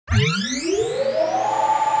Welcome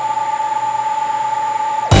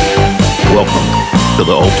to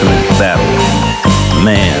the ultimate battle.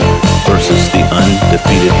 Man versus the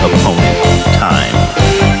undefeated opponent. Time.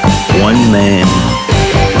 One man,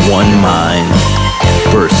 one mind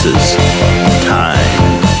versus time.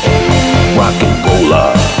 Rock and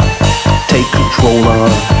roller. Take control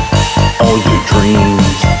of all your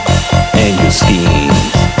dreams and your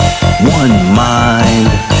schemes. One mind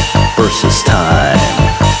versus time.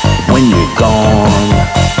 When you're gone,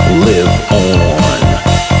 live on.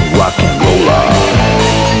 Rock and roller.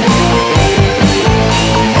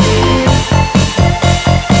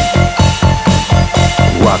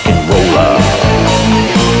 Rock and roller.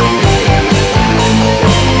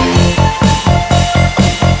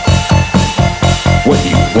 What do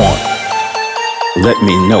you want? Let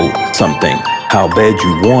me know something. How bad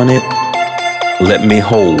you want it? Let me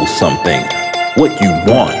hold something. What you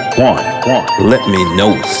want? Let me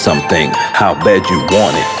know something. How bad you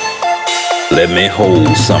want it? Let me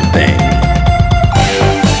hold something.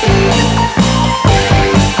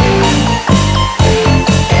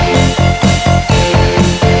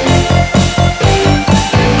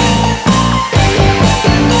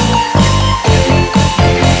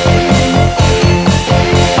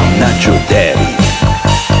 I'm not your daddy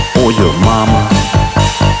or your mama.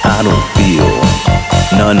 I don't feel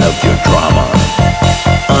none of your drama.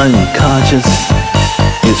 Unconscious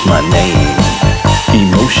is my name.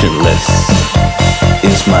 Emotionless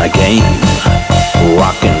is my game.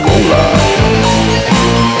 Rock and roller.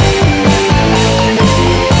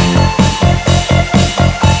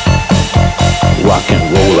 Rock and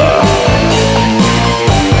roller.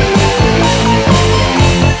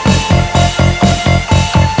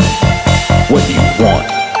 What do you want?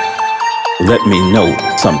 Let me know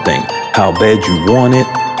something. How bad you want it?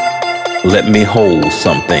 Let me hold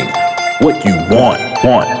something. What you want?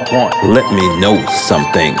 Let me know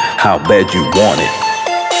something. How bad you want it?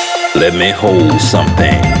 Let me hold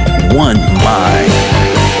something. One mind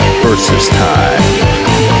versus time.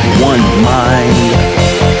 One mind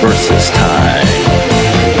versus time.